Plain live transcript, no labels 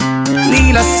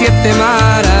y las 7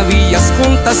 maravillas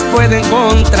juntas pueden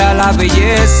contra la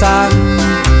belleza.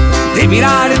 De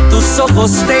mirar tus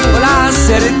ojos tengo la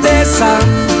certeza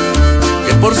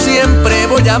que por siempre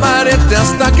voy a amarte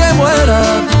hasta que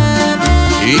muera,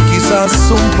 y quizás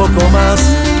un poco más,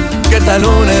 que tal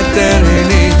una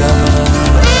eternidad.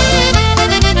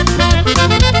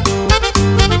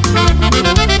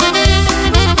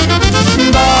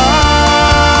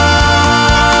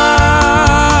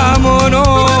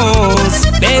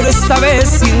 Pero esta vez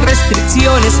sin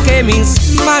restricciones, que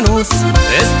mis manos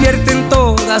despierten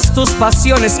todas tus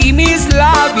pasiones y mis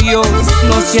labios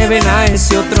nos lleven a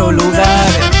ese otro lugar.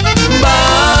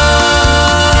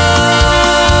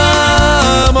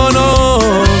 Vámonos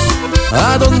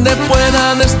a donde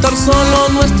puedan estar solo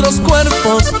nuestros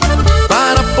cuerpos,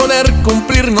 para poder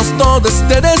cumplirnos todo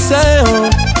este deseo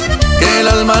que el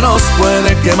alma nos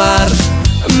puede quemar.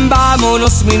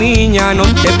 Vámonos mi niña, no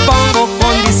te pongo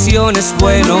condiciones,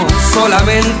 bueno,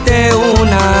 solamente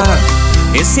una,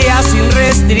 que sea sin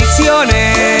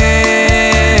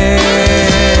restricciones.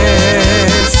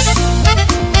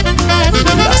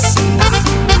 La cena.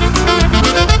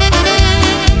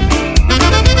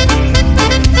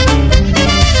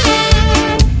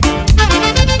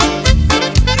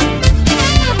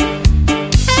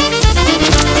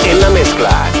 En la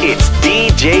mezcla, it's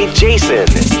DJ Jason.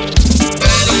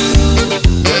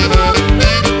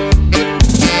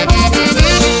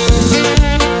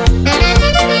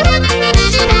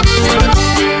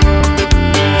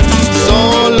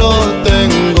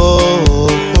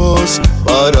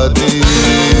 Para ti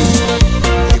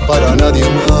y para nadie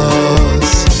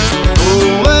más. Tú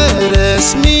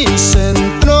eres mi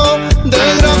centro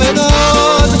de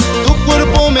gravedad, tu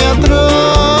cuerpo me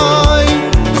atrae.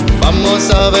 Vamos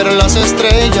a ver las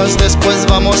estrellas, después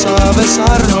vamos a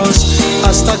besarnos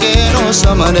hasta que nos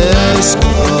amanezca.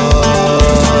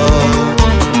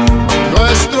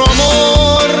 Nuestro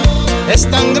amor es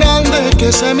tan grande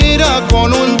que se mira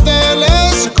con un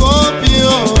telescopio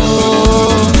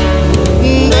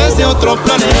desde otro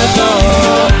planeta.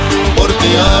 Por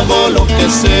ti hago lo que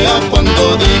sea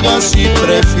cuando digas y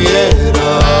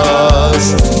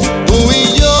prefieras. Tú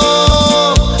y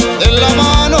yo de la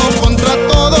mano contra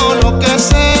todo lo que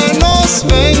se nos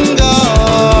venga.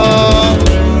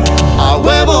 A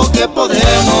huevo que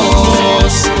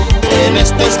podemos. En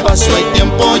este espacio hay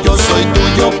tiempo, yo soy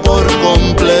tuyo por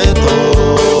completo.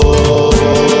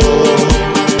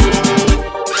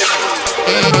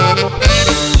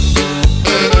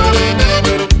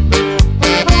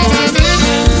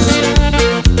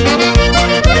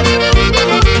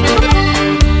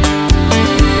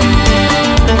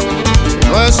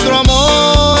 Nuestro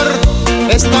amor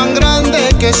es tan grande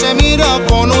que se mira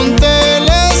con un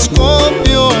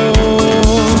telescopio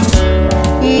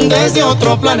desde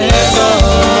otro planeta.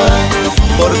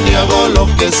 Por ti hago lo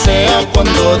que sea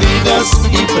cuando digas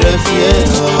y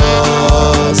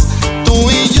prefieras.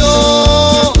 Tú y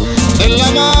yo de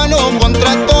la mano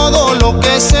contra todo lo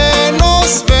que se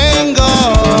nos venga.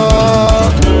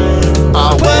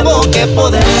 A huevo que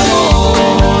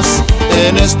podemos.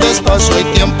 En este espacio y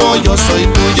tiempo yo soy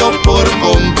tuyo por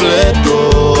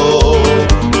completo.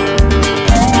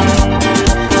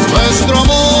 Nuestro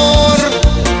amor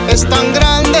es tan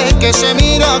grande que se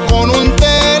mira con un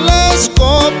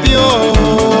telescopio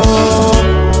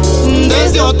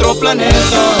desde otro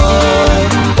planeta.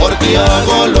 Por ti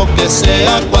hago lo que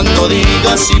sea cuando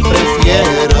digas y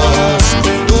prefieras.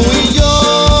 Tú y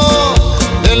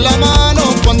yo de la mano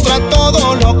contra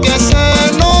todo lo que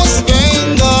se nos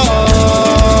venga.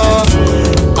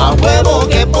 A huevo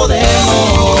que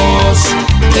podemos.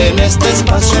 En este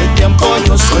espacio y tiempo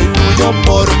yo soy tuyo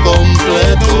por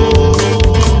completo.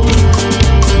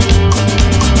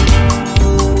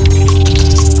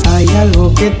 Hay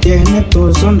algo que tiene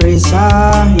tu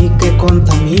sonrisa y que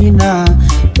contamina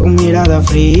tu mirada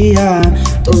fría.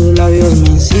 Tus labios me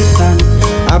incitan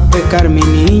a pecar, mi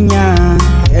niña.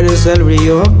 Eres el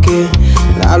brillo que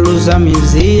da luz a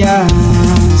mis días.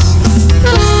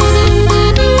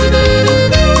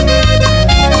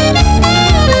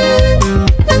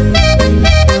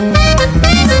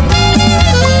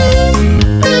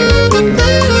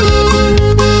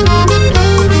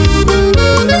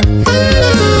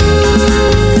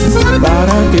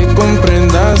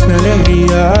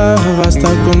 Basta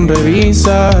con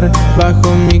revisar bajo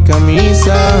mi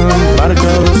camisa,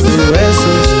 marcados de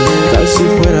besos, tal si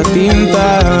fuera tinta,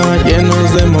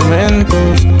 llenos de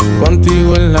momentos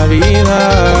contigo en la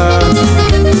vida.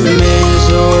 Me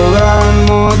sobran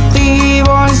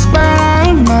motivos para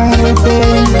amarte,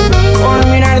 por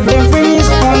mirarte feliz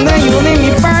cuando yo de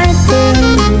mi parte,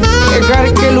 dejar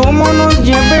que el humo nos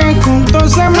lleve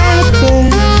juntos a amarte.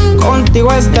 contigo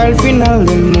hasta el final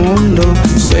del mundo.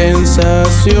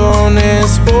 Sensaciones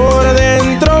por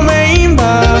dentro me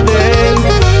invaden.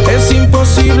 Es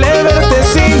imposible verte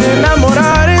sin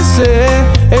enamorarse.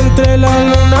 Entre la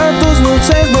luna, tus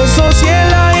dulces besos y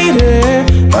el aire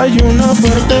hay una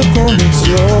fuerte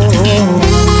conexión.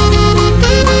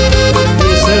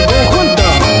 Es el conjunto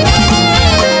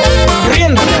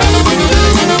riéndole.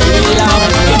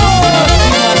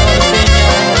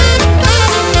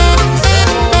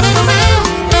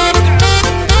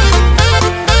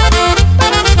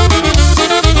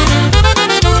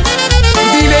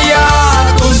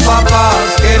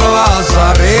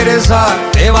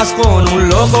 Te vas con un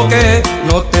loco que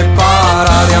no te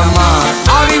para de amar.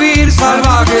 A vivir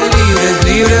salvajes, libres,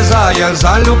 libres allá en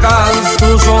San Lucas.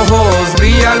 Tus ojos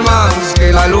brillan más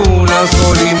que la luna,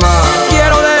 sol y mar.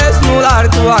 Quiero desnudar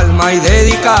tu alma y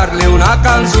dedicarle una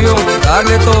canción,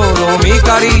 darle todo mi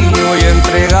cariño y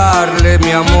entregarle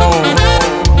mi amor.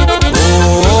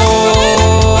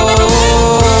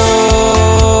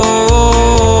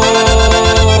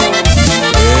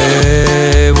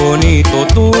 Qué bonito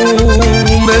tú,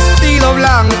 un vestido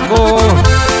blanco,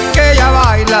 que ella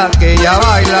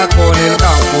baila con el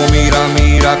campo. Mira,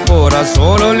 mira,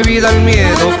 corazón, olvida el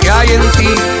miedo que hay en ti.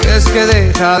 Es que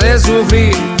deja de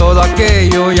sufrir, todo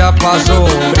aquello ya pasó.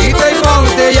 Grita y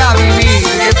ponte ya a vivir,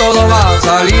 que todo va a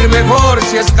salir mejor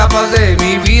si escapas de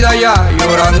mi vida ya,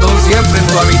 llorando siempre en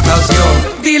tu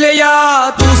habitación. Dile ya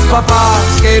a tus papás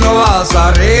que no vas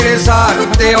a regresar.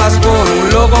 Te vas con un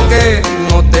loco que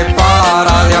no te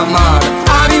para de amar.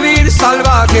 A vivir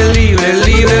salvajes, libres,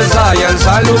 libres allá en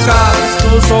San Lucas.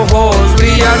 Tus ojos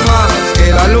brillan más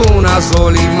que la luna,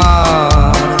 sol y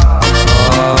mar.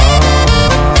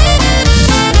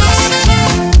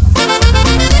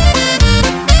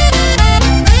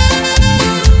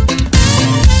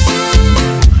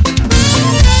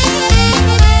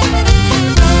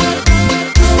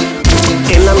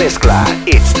 En la mezcla,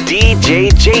 it's DJ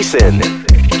Jason.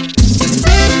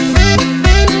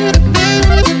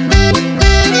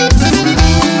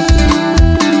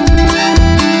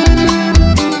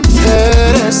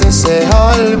 Eres ese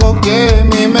algo que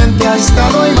mi mente ha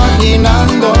estado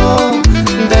imaginando.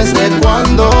 ¿Desde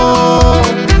cuándo?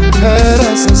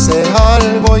 Eres ese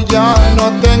algo, ya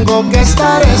no tengo que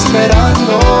estar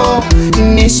esperando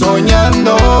ni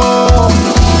soñando.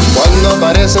 Cuando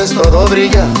apareces todo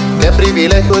brilla, qué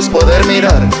privilegio es poder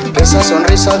mirar, que esa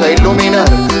sonrisa va a iluminar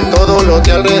todo lo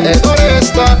que alrededor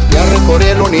está. Ya recorrí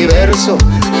el universo,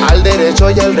 al derecho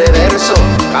y al reverso,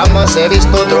 jamás he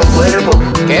visto otro cuerpo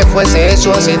que fuese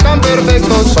hecho así tan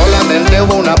perfecto. Solamente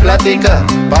hubo una plática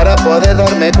para poder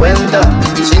darme cuenta,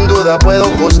 sin duda puedo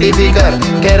justificar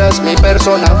que eras mi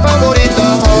persona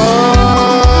favorita.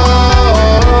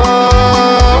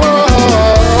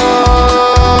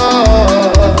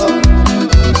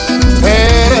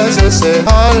 Ese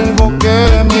algo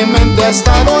que mi mente ha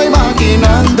estado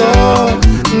imaginando.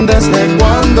 ¿Desde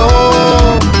cuándo?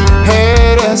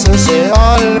 Eres ese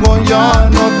algo, ya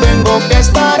no tengo que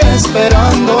estar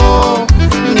esperando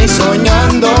ni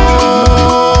soñando.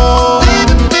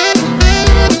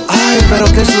 Ay, pero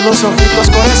que son los ojitos,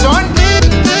 corazón.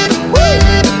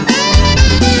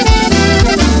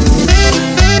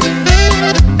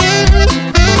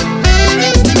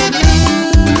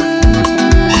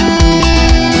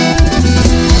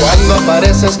 Cuando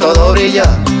apareces todo brilla,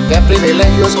 qué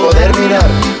privilegio es poder mirar,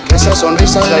 que esa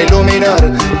sonrisa va a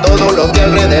iluminar todo lo que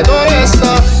alrededor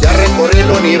está. Ya recorrí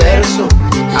el universo,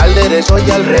 al derecho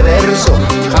y al reverso,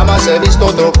 jamás he visto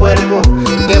otro cuerpo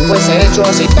que fuese hecho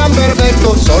así tan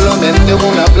perfecto. Solamente hubo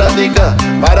una plática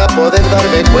para poder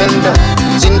darme cuenta,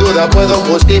 sin duda puedo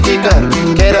justificar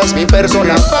que eras mi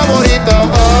persona favorita.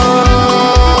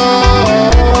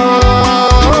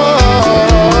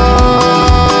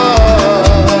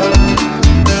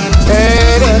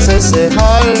 Ese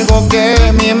algo que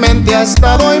mi mente ha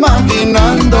estado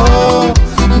imaginando.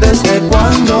 ¿Desde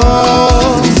cuándo?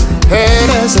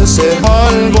 Eres ese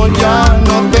algo, ya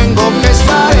no tengo que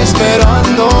estar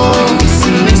esperando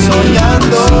ni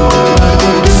soñando.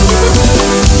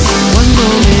 Cuando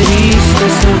me diste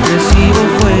sorpresivo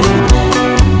fue,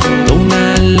 una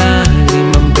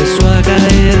lágrima empezó a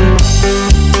caer.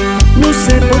 No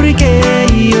sé por qué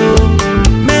yo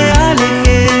me alejé.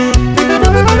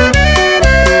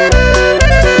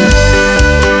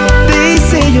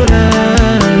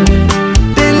 Llorar,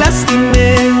 te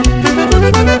lastimé.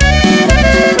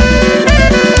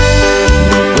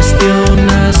 No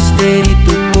cuestionaste y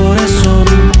tu corazón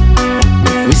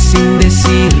me fuiste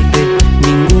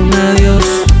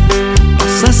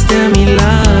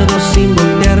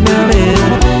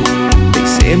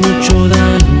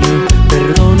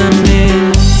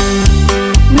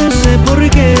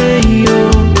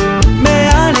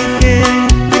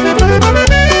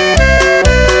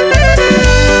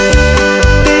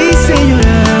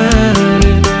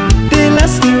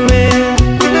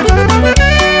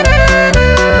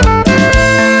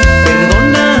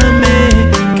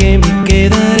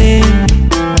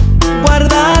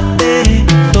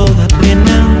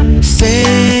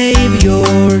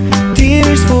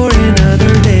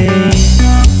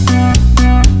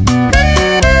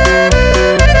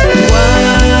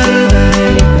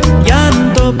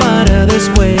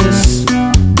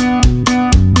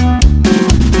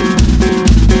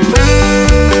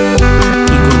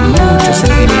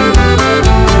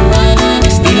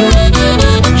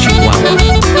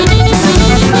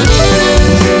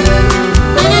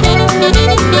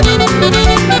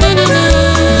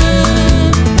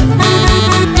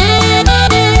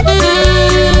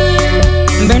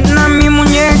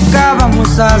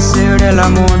hacer el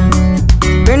amor.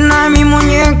 Ven a mi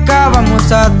muñeca,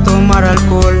 vamos a tomar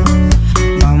alcohol.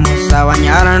 Vamos a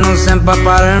bañarnos, a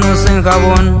empaparnos en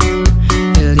jabón.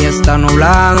 El día está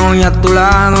nublado y a tu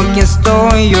lado aquí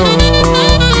estoy yo.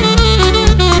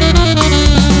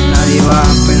 Nadie va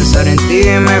a pensar en ti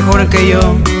mejor que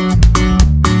yo.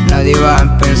 Nadie va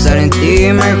a pensar en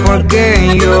ti mejor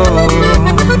que yo.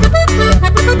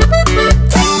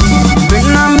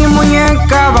 Ven a mi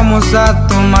muñeca, vamos a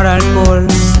tomar alcohol.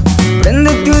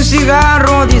 Préndete un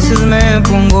cigarro, dices me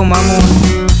pongo mamón.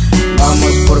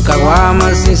 Vamos por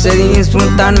caguamas y se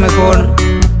disfrutan mejor.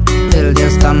 El día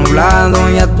está nublado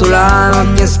y a tu lado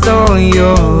aquí estoy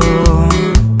yo.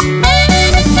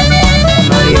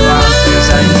 Nadie va a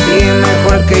pensar en ti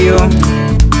mejor que yo.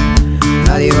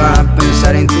 Nadie va a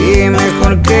pensar en ti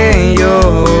mejor que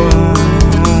yo.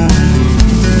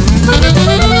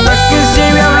 ¿De qué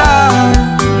sirve hablar?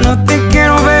 No te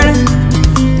quiero ver.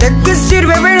 ¿De qué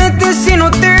sirve verte si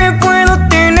no te puedo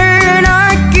tener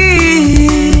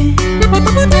aquí?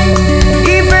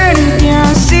 Y verte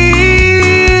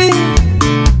así.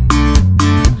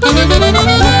 Tu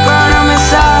cara me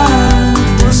sale,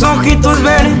 tus ojitos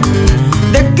ver.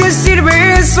 ¿De qué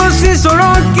sirve eso si solo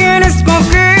quieres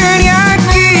coger? Y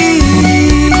aquí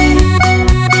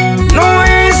no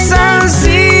es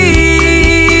así.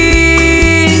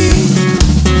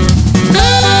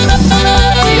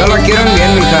 Yo la quiero en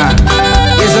bien, mija.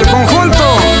 Y es el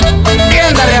conjunto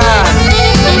bien Darea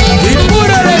y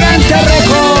puro elegante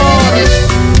Records.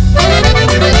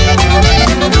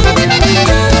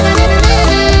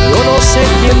 Yo no sé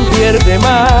quién pierde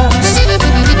más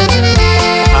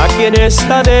aquí en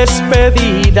esta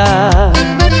despedida.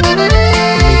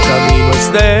 Mi camino es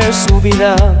de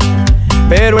subida,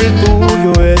 pero el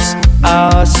tuyo es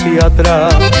hacia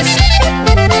atrás.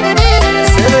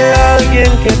 Sé de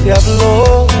alguien que te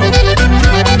habló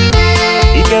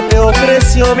y que te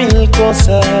ofreció mil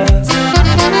cosas.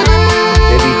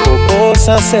 Te dijo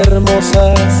cosas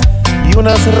hermosas y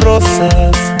unas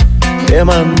rosas te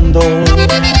mandó. No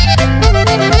te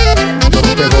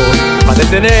voy a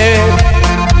detener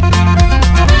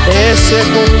ese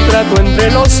contrato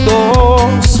entre los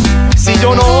dos. Si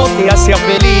yo no te hacía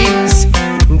feliz,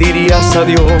 dirías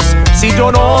adiós. Si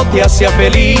yo no te hacía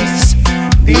feliz,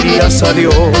 dirías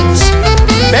adiós.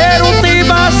 Pero te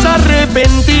vas a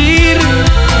arrepentir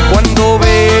cuando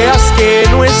veas que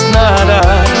no es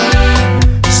nada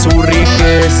su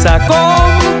riqueza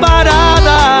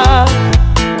comparada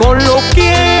con lo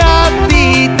que a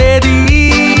ti te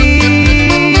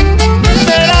di.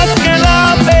 Verás que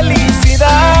la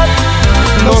felicidad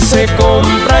no se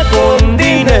compra con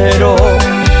dinero.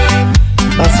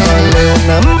 Más vale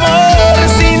un amor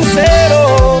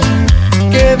sincero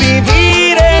que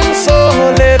vivir en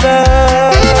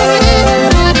soledad.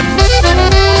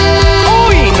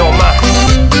 Hoy no más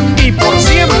y por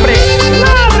siempre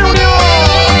la reunión.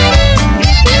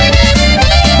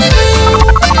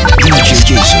 DJ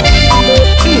Jason.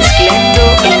 Mezclando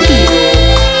en vivo.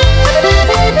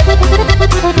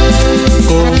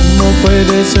 ¿Cómo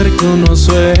puede ser que uno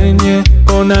sueñe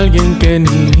con alguien que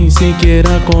ni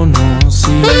siquiera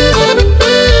conocí?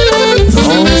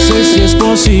 No sé si es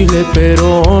posible,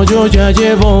 pero yo ya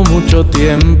llevo mucho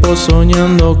tiempo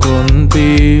soñando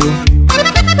contigo.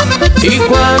 Y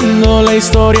cuando la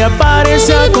historia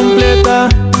parecía completa,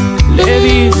 le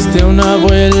diste una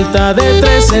vuelta de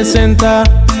 360.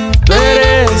 Tú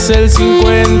eres el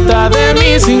 50 de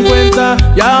mis 50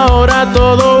 y ahora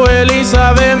todo huele y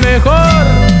sabe mejor.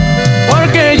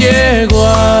 Porque llegó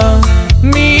a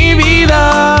mi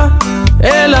vida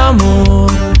el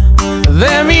amor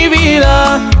de mi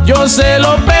vida. Yo se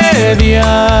lo pedí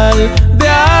al de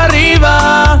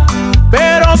arriba,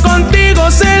 pero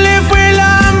contigo se le fue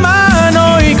la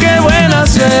mano. Y qué buena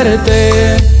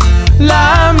suerte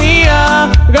la mía,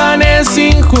 gané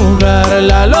sin jugar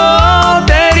la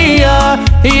lotería.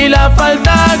 Y la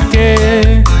falta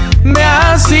que me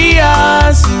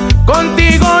hacías,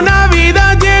 contigo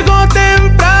Navidad llegó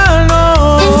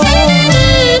temprano.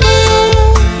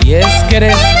 Y es que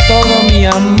eres todo mi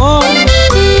amor,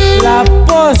 la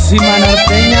pócima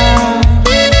norteña.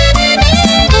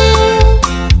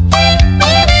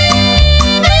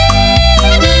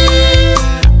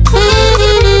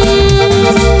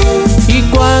 Y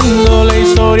cuando la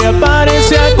historia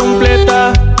parecía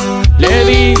completa, le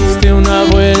diste una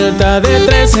vuelta de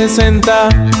 360.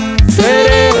 Tú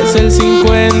eres el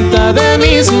 50 de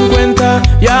mis 50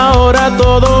 y ahora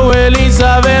todo huele y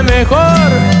sabe mejor.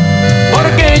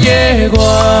 Porque llegó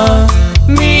a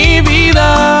mi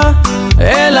vida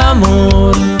el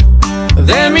amor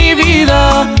de mi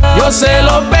vida. Yo se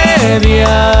lo pedí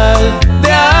al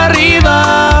de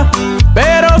arriba,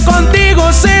 pero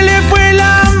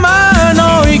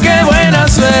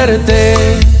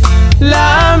suerte,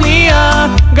 la mía.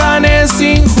 Gané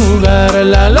sin jugar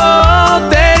la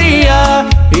lotería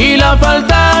y la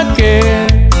falta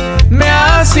que me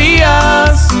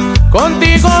hacías.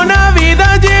 Contigo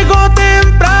Navidad llegó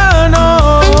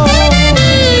temprano.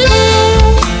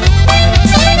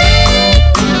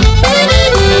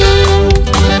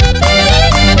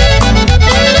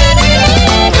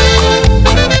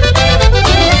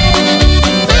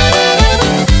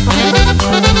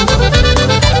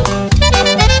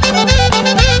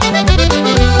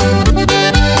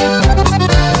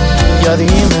 Ya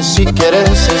dime si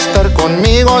quieres estar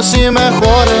conmigo, si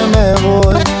mejor me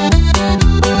voy.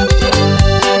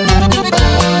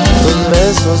 Tus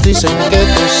besos dicen que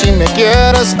tú sí me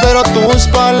quieres, pero tus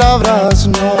palabras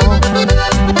no.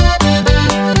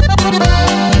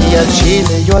 Y al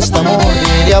chile yo hasta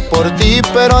moriría por ti,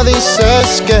 pero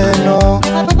dices que no.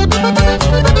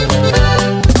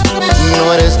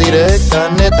 No eres directa,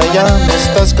 neta, ya me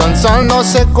estás cansando.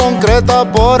 Sé concreta,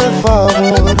 por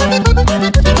favor.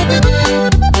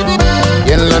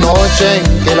 Y en la noche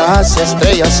en que las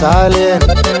estrellas salen,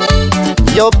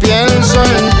 yo pienso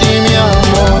en ti, mi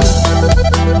amor.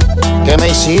 Que me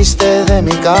hiciste de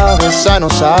mi cabeza, no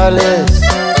sales.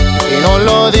 Y no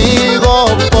lo digo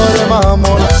por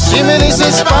mamón. Si me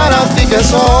dices para ti que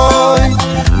soy,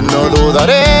 no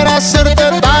dudaré en hacerte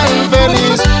tan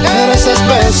feliz. Eres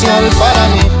especial para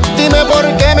mí. Dime por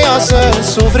qué me haces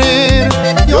sufrir.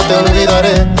 Yo te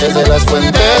olvidaré desde las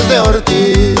fuentes de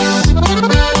Ortiz.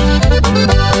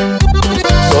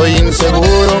 Soy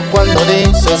inseguro cuando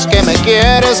dices que me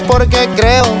quieres, porque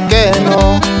creo que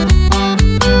no.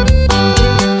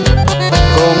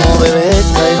 Como bebé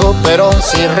caigo, pero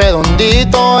sí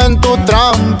redondito en tu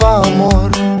trampa,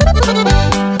 amor.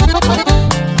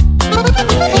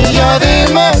 Y ya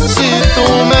dime si tú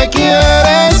me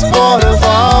quieres, por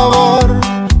favor.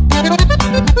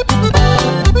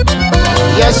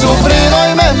 Y he sufrido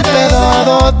y me he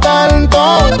empedado tanto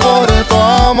por tu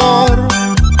amor.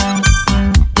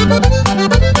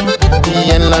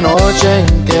 Y en la noche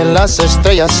en que las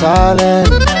estrellas salen,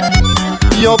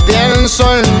 yo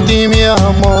pienso en ti, mi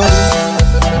amor.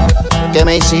 Que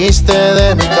me hiciste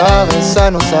de mi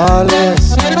cabeza, no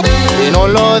sales. Y no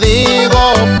lo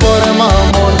digo por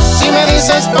mamón. Si me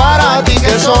dices para ti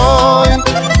que soy,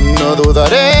 no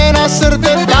dudaré en hacerte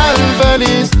tan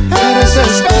feliz. Eres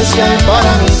especial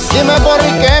para mí. Dime por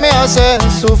qué me haces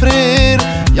sufrir.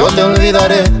 Yo te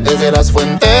olvidaré desde las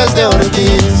fuentes de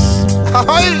Ortiz.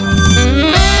 ¡Ay!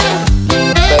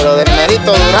 Pero del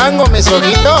merito Durango, mis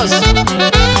ojitos.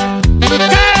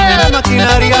 ¡Qué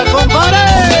maquinaria, compadre!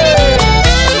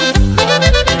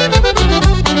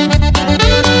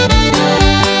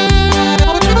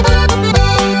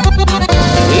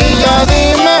 Y ya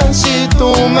dime si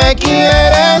tú me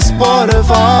quieres, por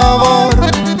favor.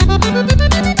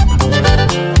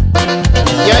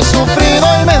 Ya he sufrido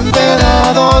y me he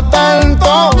enterado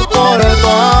tanto por tu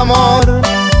amor.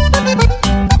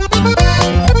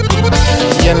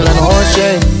 Y en la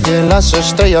noche en que las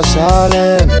estrellas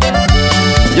salen,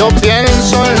 yo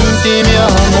pienso en ti, mi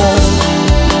amor.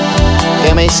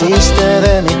 Que me hiciste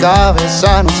de mi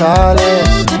cabeza, no sales.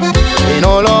 Y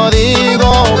no lo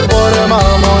digo por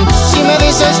mamón. Si me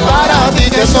dices para ti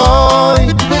que soy,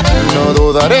 no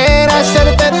dudaré en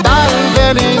hacerte tan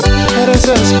feliz. Eres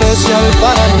especial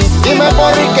para mí. Dime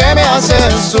por qué me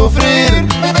haces sufrir.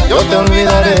 Yo te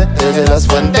olvidaré desde las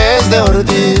fuentes de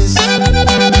Ortiz.